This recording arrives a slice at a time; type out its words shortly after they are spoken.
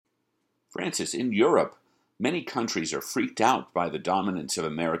Francis, in Europe, many countries are freaked out by the dominance of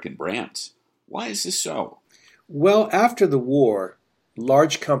American brands. Why is this so? Well, after the war,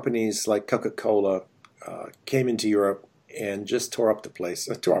 large companies like Coca-Cola came into Europe and just tore up the place,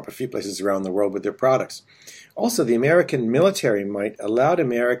 tore up a few places around the world with their products. Also, the American military might allowed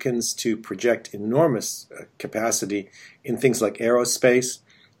Americans to project enormous capacity in things like aerospace.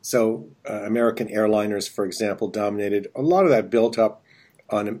 So American airliners, for example, dominated. A lot of that built up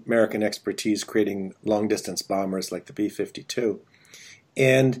on American expertise creating long-distance bombers like the B-52.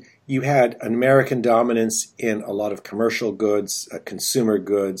 And you had an American dominance in a lot of commercial goods, consumer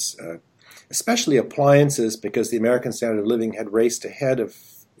goods, especially appliances, because the American standard of living had raced ahead of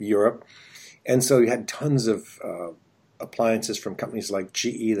Europe. And so you had tons of appliances from companies like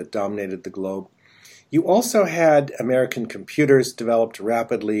GE that dominated the globe. You also had American computers developed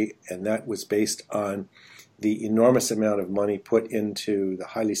rapidly, and that was based on the enormous amount of money put into the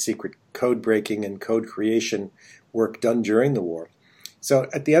highly secret code breaking and code creation work done during the war. So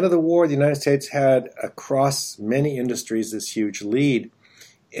at the end of the war, the United States had, across many industries, this huge lead,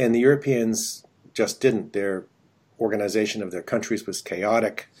 and the Europeans just didn't. Their organization of their countries was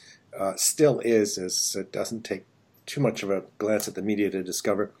chaotic, still is, as it doesn't take too much of a glance at the media to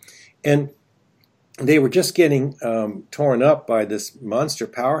discover. And they were just getting torn up by this monster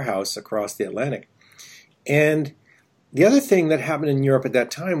powerhouse across the Atlantic. And the other thing that happened in Europe at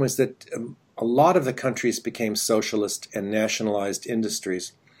that time was that a lot of the countries became socialist and nationalized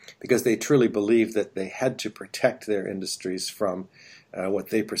industries because they truly believed that they had to protect their industries from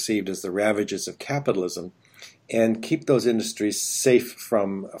what they perceived as the ravages of capitalism and keep those industries safe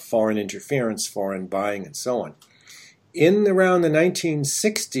from foreign interference, foreign buying, and so on. In around the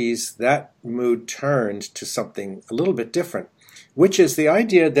 1960s, that mood turned to something a little bit different, which is the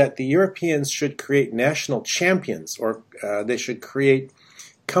idea that the Europeans should create national champions, or they should create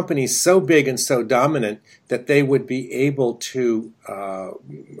companies so big and so dominant that they would be able to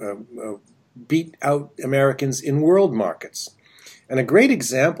beat out Americans in world markets. And a great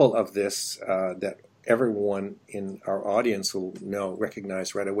example of this that everyone in our audience will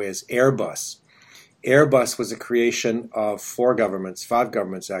recognize right away is Airbus. Airbus was a creation of five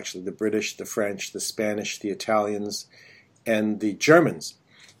governments actually, the British, the French, the Spanish, the Italians, and the Germans,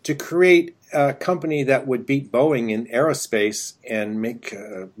 to create a company that would beat Boeing in aerospace and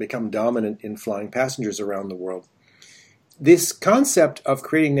become dominant in flying passengers around the world. This concept of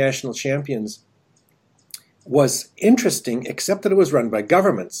creating national champions was interesting, except that it was run by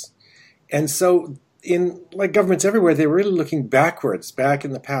governments. And so, like governments everywhere, they were really looking backwards, back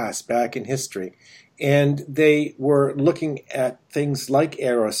in the past, back in history. And they were looking at things like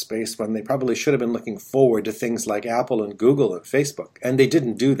aerospace when they probably should have been looking forward to things like Apple and Google and Facebook. And they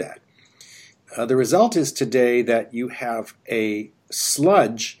didn't do that. The result is today that you have a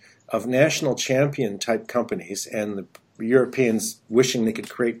sludge of national champion type companies, and the Europeans wishing they could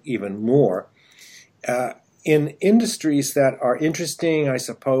create even more, in industries that are interesting, I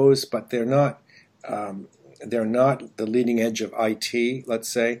suppose, but they're not the leading edge of IT, let's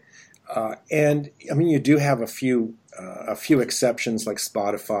say. And I mean, you do have a few exceptions like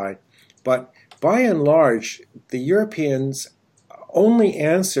Spotify, but by and large, the Europeans' only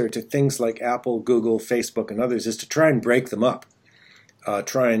answer to things like Apple, Google, Facebook, and others is to try and break them up,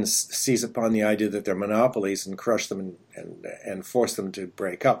 try and seize upon the idea that they're monopolies and crush them and force them to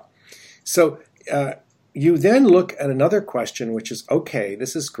break up. So you then look at another question, which is, okay,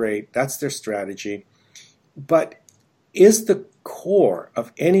 this is great, that's their strategy, but is the core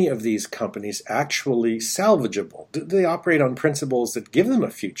of any of these companies actually salvageable? Do they operate on principles that give them a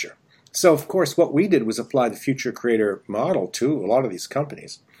future? So, of course, what we did was apply the future creator model to a lot of these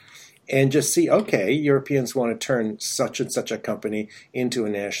companies and just see, okay, Europeans want to turn such and such a company into a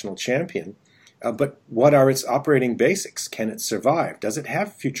national champion, but what are its operating basics? Can it survive? Does it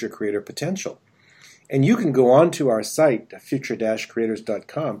have future creator potential? And you can go on to our site,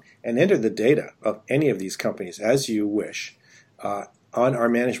 future-creators.com, and enter the data of any of these companies as you wish on our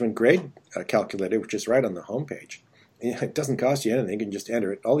management grade calculator, which is right on the homepage. It doesn't cost you anything. You can just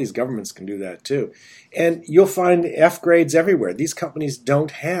enter it. All these governments can do that too. And you'll find F grades everywhere. These companies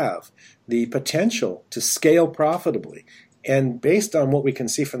don't have the potential to scale profitably. And based on what we can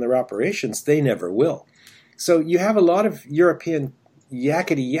see from their operations, they never will. So you have a lot of European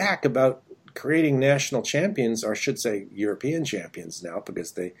yakety-yak about creating national champions, or I should say European champions now,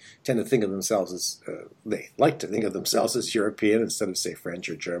 because they tend to think of themselves as, they like to think of themselves as European instead of, say, French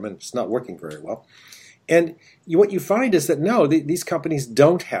or German. It's not working very well. And what you find is that, no, these companies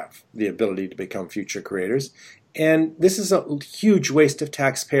don't have the ability to become future creators, and this is a huge waste of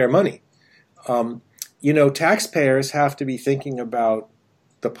taxpayer money. Taxpayers have to be thinking about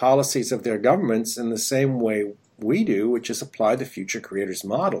the policies of their governments in the same way we do, which is apply the future creators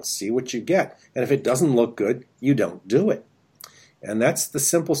model. See what you get. And if it doesn't look good, you don't do it. And that's the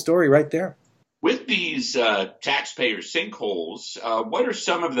simple story right there. With these taxpayer sinkholes, what are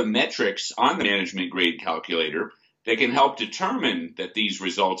some of the metrics on the management grade calculator that can help determine that these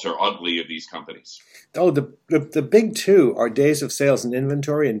results are ugly of these companies? Oh, the big two are days of sales and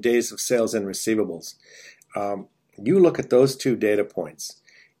inventory and days of sales and receivables. You look at those two data points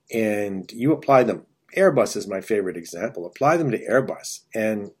and you apply them. Airbus is my favorite example. Apply them to Airbus,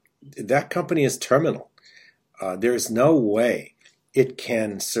 and that company is terminal. There's no way it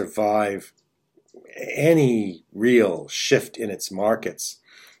can survive any real shift in its markets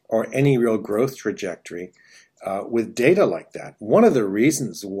or any real growth trajectory with data like that. One of the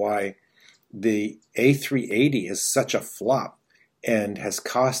reasons why the A380 is such a flop and has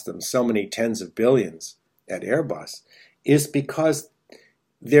cost them so many tens of billions at Airbus is because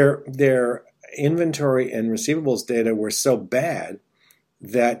their inventory and receivables data were so bad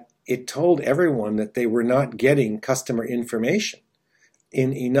that it told everyone that they were not getting customer information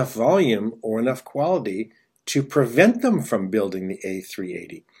in enough volume or enough quality to prevent them from building the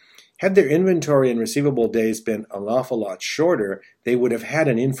A380. Had their inventory and receivable days been an awful lot shorter, they would have had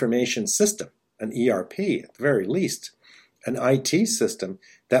an information system, an ERP at the very least, an IT system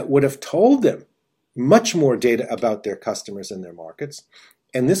that would have told them much more data about their customers and their markets.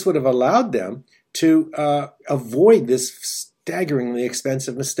 And this would have allowed them to avoid this staggeringly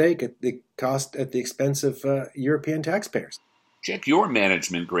expensive mistake at the expense of European taxpayers. Check your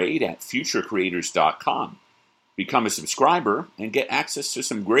management grade at futurecreators.com. Become a subscriber and get access to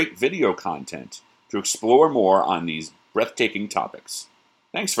some great video content to explore more on these breathtaking topics.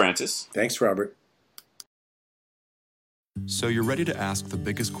 Thanks, Francis. Thanks, Robert. So you're ready to ask the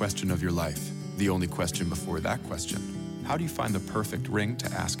biggest question of your life, the only question before that question. How do you find the perfect ring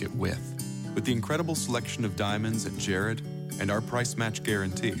to ask it with? With the incredible selection of diamonds at Jared and our price match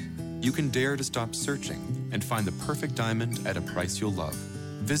guarantee, you can dare to stop searching and find the perfect diamond at a price you'll love.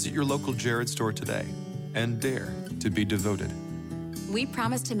 Visit your local Jared store today and dare to be devoted. We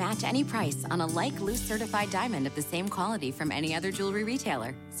promise to match any price on a like loose certified diamond of the same quality from any other jewelry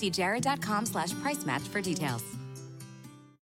retailer. See jared.com/price match for details.